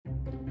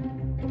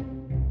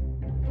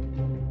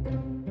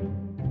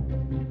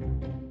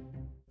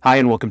Hi,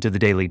 and welcome to The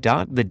Daily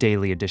Dot, the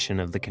daily edition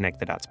of the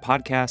Connect the Dots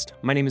podcast.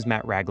 My name is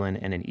Matt Ragland,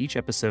 and in each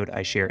episode,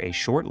 I share a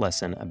short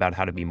lesson about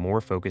how to be more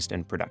focused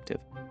and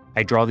productive.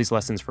 I draw these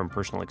lessons from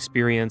personal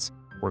experience,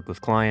 work with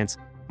clients,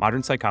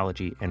 modern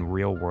psychology, and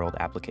real-world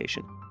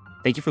application.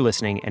 Thank you for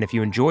listening, and if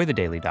you enjoy The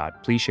Daily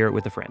Dot, please share it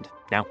with a friend.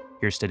 Now,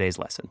 here's today's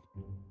lesson.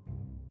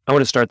 I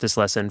want to start this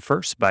lesson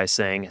first by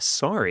saying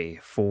sorry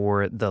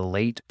for the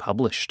late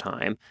publish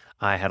time.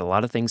 I had a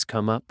lot of things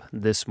come up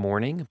this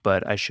morning,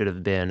 but I should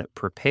have been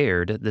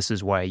prepared. This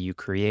is why you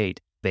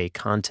create a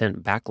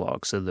content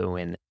backlog so that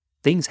when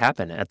things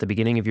happen at the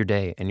beginning of your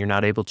day and you're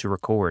not able to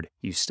record,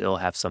 you still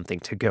have something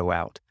to go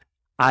out.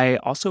 I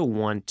also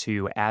want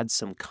to add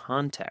some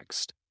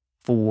context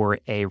for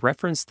a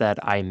reference that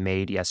I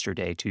made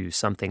yesterday to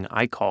something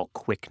I call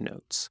Quick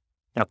Notes.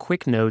 Now,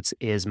 Quick Notes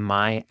is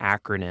my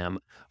acronym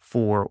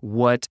for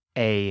what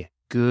a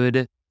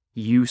good,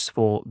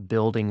 useful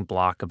building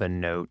block of a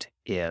note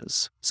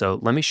is. So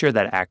let me share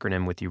that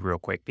acronym with you real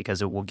quick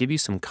because it will give you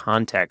some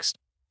context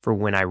for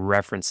when I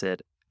reference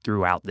it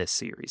throughout this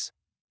series.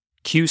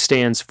 Q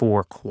stands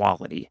for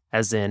quality,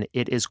 as in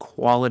it is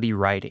quality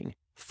writing,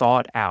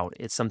 thought out.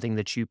 It's something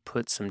that you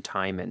put some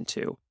time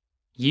into.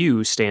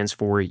 U stands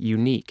for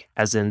unique,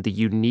 as in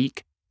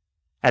the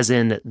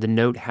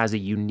note has a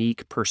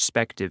unique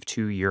perspective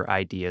to your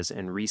ideas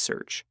and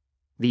research.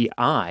 The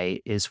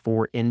I is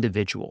for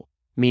individual,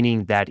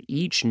 meaning that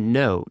each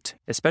note,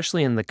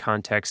 especially in the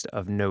context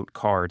of note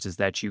cards, is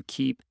that you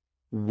keep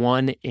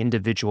one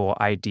individual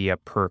idea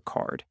per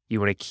card. You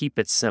want to keep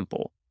it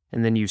simple,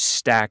 and then you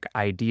stack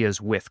ideas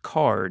with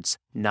cards,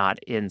 not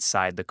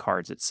inside the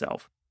cards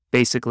itself.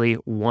 Basically,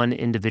 one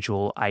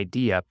individual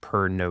idea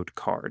per note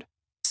card.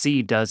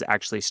 C does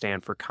actually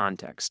stand for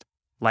context.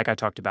 Like I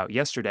talked about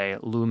yesterday,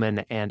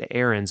 Luhmann and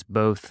Ahrens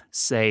both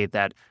say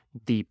that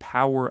the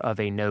power of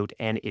a note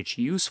and its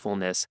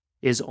usefulness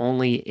is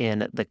only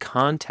in the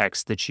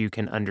context that you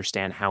can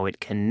understand how it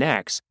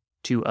connects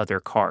to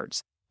other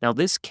cards. Now,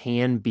 this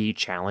can be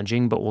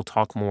challenging, but we'll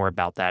talk more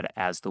about that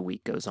as the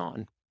week goes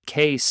on.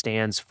 K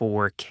stands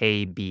for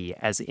KB,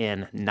 as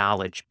in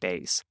knowledge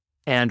base.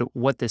 And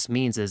what this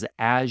means is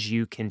as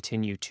you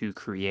continue to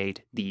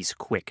create these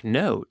quick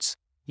notes,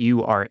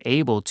 you are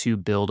able to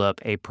build up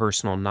a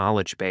personal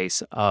knowledge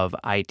base of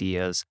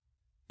ideas,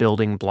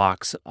 building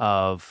blocks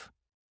of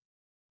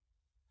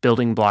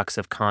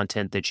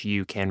content that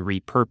you can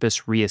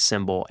repurpose,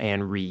 reassemble,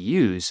 and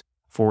reuse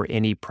for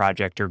any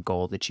project or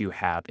goal that you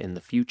have in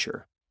the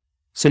future.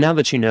 So now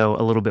that you know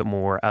a little bit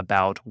more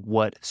about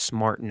what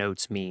SMART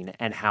notes mean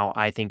and how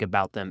I think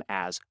about them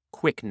as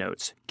quick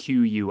notes,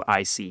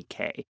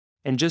 Q-U-I-C-K.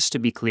 And just to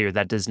be clear,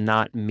 that does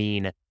not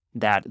mean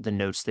that the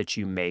notes that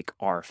you make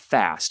are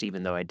fast,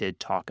 even though I did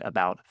talk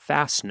about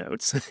fast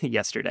notes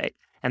yesterday.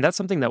 And that's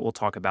something that we'll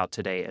talk about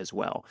today as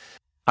well.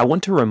 I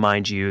want to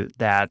remind you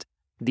that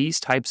these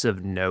types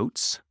of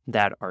notes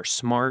that are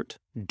smart,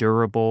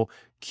 durable,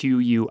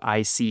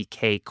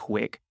 Q-U-I-C-K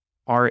quick,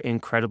 are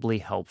incredibly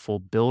helpful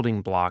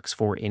building blocks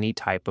for any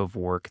type of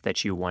work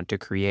that you want to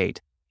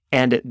create.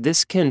 And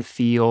this can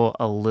feel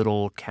a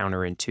little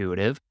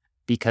counterintuitive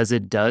because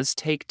it does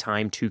take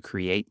time to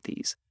create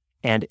these.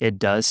 And it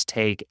does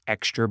take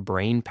extra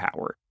brain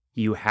power.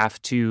 You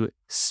have to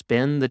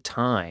spend the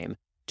time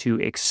to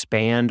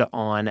expand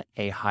on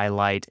a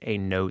highlight, a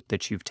note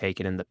that you've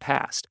taken in the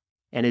past.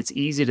 And it's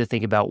easy to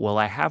think about, well,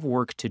 I have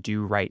work to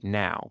do right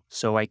now,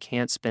 so I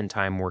can't spend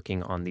time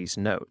working on these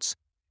notes.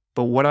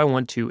 But what I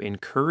want to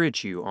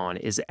encourage you on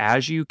is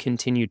as you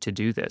continue to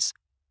do this,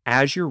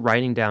 as you're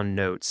writing down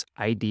notes,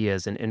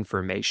 ideas, and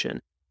information,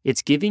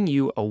 it's giving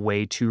you a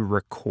way to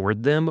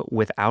record them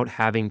without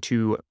having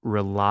to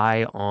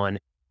rely on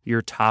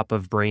your top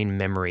of brain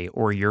memory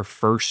or your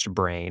first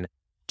brain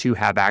to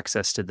have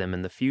access to them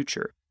in the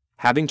future.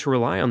 Having to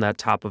rely on that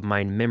top of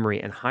mind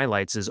memory and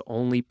highlights is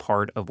only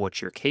part of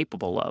what you're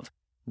capable of.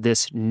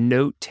 This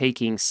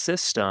note-taking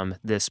system,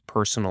 this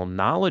personal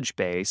knowledge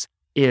base,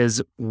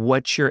 is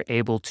what you're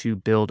able to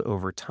build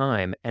over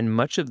time. And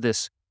much of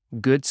this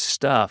good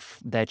stuff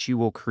that you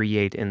will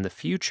create in the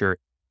future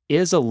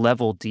is a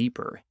level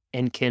deeper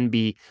and can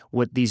be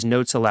what these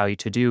notes allow you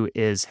to do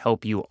is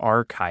help you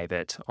archive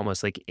it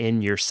almost like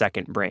in your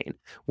second brain,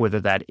 whether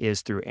that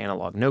is through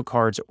analog note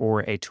cards or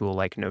a tool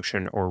like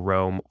Notion or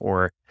Roam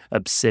or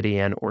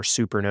Obsidian or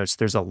Supernotes.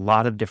 There's a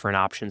lot of different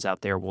options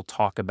out there. We'll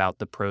talk about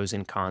the pros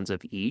and cons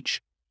of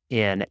each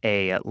in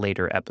a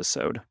later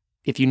episode.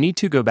 If you need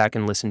to go back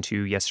and listen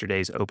to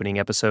yesterday's opening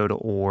episode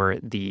or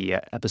the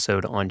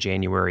episode on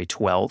January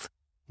 12th,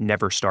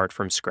 never start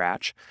from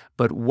scratch.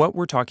 But what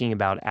we're talking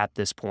about at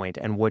this point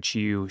and what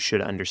you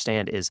should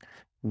understand is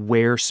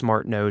where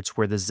SMART Notes,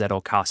 where the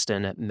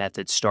Zettelkasten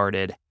method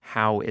started,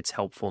 how it's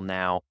helpful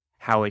now,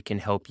 how it can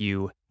help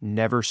you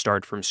never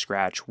start from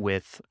scratch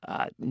with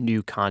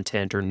new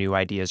content or new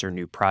ideas or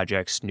new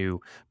projects, new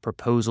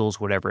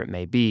proposals, whatever it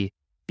may be,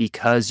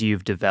 because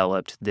you've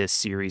developed this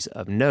series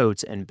of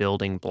notes and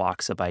building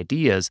blocks of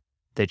ideas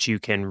that you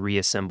can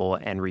reassemble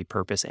and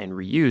repurpose and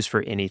reuse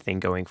for anything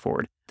going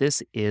forward.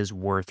 This is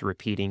worth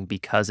repeating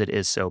because it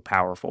is so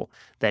powerful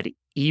that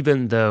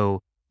even though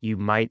you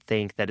might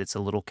think that it's a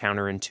little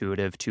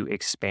counterintuitive to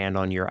expand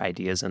on your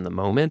ideas in the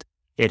moment.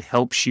 It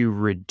helps you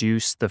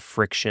reduce the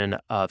friction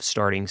of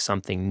starting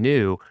something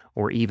new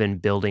or even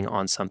building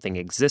on something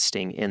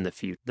existing in the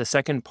future. The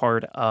second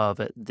part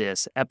of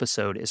this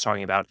episode is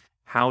talking about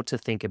how to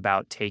think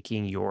about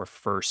taking your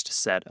first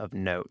set of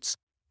notes.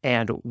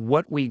 And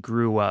what we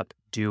grew up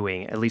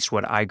doing, at least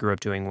what I grew up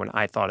doing when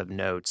I thought of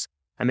notes,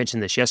 I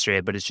mentioned this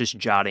yesterday, but it's just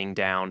jotting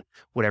down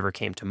whatever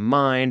came to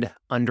mind,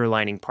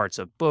 underlining parts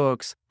of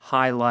books,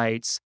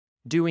 highlights,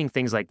 doing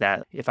things like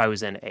that. If I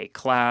was in a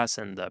class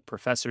and the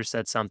professor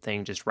said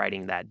something, just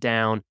writing that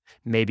down,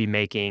 maybe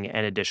making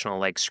an additional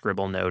like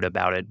scribble note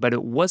about it. But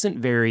it wasn't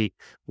very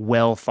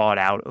well thought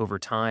out over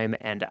time.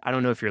 And I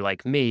don't know if you're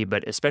like me,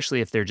 but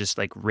especially if they're just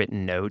like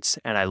written notes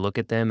and I look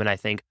at them and I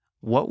think,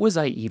 what was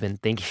I even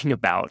thinking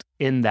about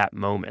in that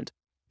moment?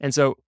 And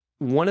so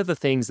one of the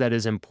things that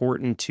is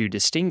important to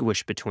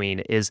distinguish between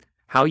is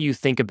how you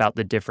think about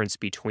the difference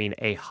between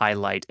a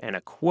highlight and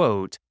a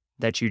quote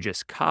that you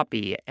just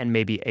copy and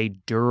maybe a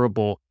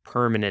durable,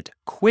 permanent,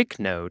 quick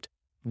note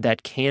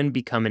that can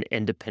become an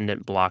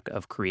independent block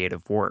of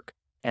creative work.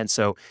 And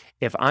so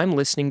if I'm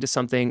listening to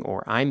something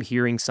or I'm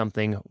hearing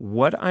something,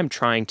 what I'm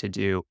trying to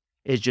do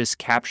is just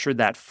capture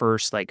that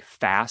first like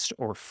fast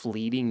or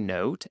fleeting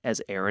note,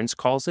 as Aaron's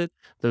calls it,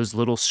 those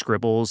little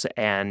scribbles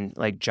and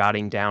like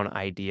jotting down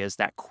ideas,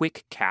 that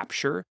quick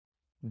capture,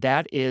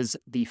 that is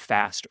the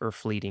fast or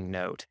fleeting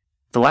note.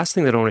 The last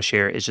thing that I want to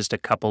share is just a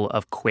couple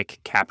of quick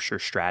capture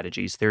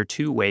strategies. There are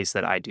two ways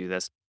that I do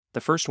this.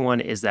 The first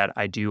one is that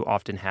I do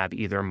often have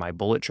either my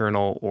bullet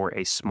journal or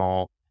a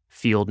small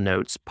field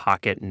notes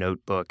pocket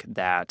notebook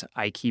that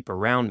I keep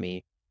around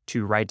me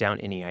to write down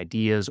any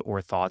ideas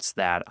or thoughts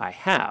that I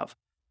have.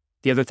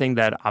 The other thing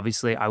that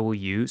obviously I will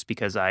use,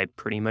 because I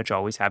pretty much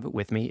always have it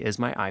with me, is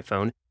my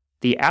iPhone.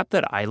 The app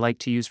that I like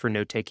to use for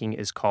note taking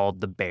is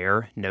called the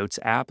Bear Notes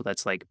app.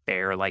 That's like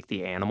bear, like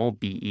the animal,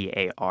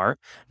 Bear,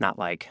 not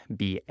like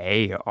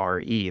Bare.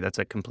 That's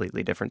a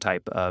completely different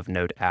type of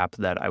note app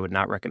that I would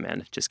not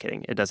recommend. Just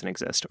kidding. It doesn't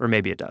exist. Or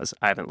maybe it does.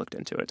 I haven't looked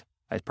into it.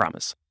 I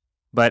promise.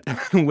 But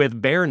with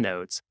Bear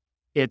Notes,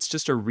 it's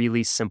just a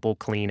really simple,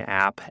 clean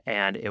app,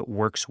 and it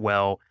works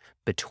well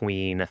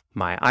between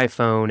my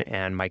iPhone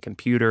and my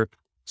computer.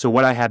 So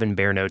what I have in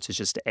Bear Notes is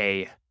just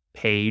a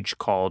page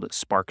called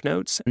Spark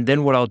Notes. And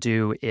then what I'll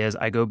do is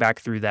I go back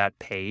through that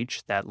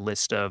page, that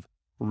list of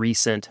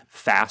recent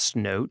fast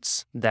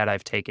notes that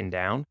I've taken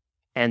down,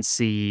 and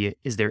see,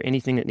 is there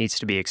anything that needs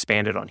to be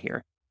expanded on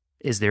here?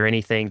 Is there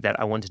anything that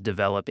I want to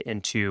develop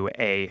into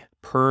a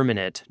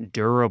permanent,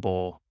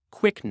 durable,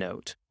 quick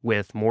note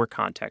with more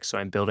context? So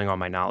I'm building on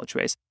my knowledge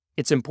base.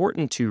 It's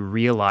important to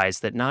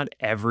realize that not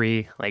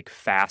every like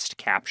fast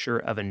capture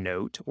of a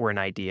note or an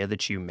idea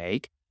that you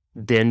make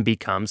then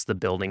becomes the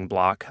building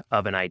block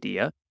of an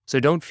idea.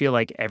 So don't feel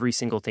like every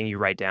single thing you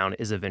write down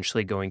is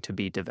eventually going to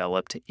be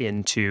developed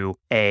into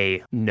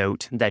a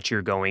note that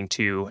you're going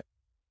to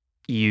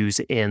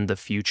use in the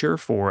future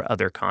for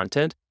other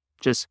content.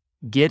 Just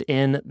get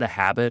in the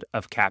habit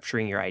of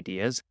capturing your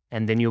ideas,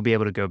 and then you'll be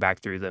able to go back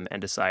through them and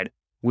decide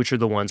which are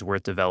the ones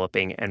worth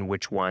developing and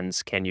which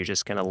ones can you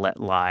just kind of let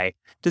lie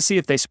to see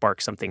if they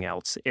spark something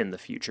else in the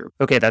future.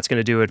 Okay, that's going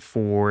to do it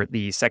for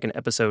the second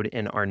episode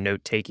in our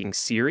note-taking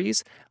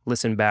series.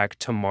 Listen back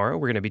tomorrow.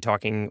 We're going to be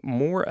talking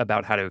more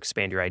about how to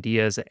expand your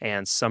ideas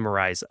and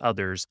summarize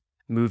others,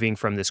 moving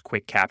from this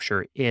quick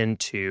capture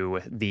into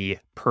the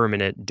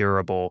permanent,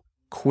 durable,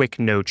 quick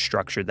note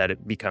structure that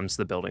it becomes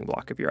the building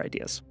block of your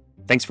ideas.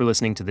 Thanks for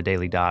listening to The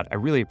Daily Dot. I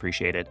really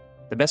appreciate it.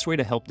 The best way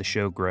to help the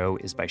show grow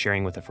is by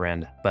sharing with a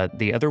friend, but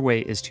the other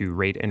way is to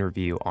rate and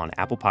review on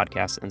Apple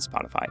Podcasts and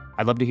Spotify.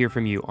 I'd love to hear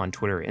from you on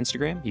Twitter or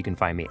Instagram. You can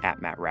find me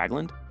at Matt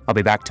Ragland. I'll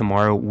be back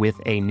tomorrow with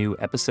a new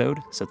episode,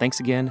 so thanks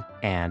again,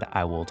 and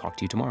I will talk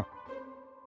to you tomorrow.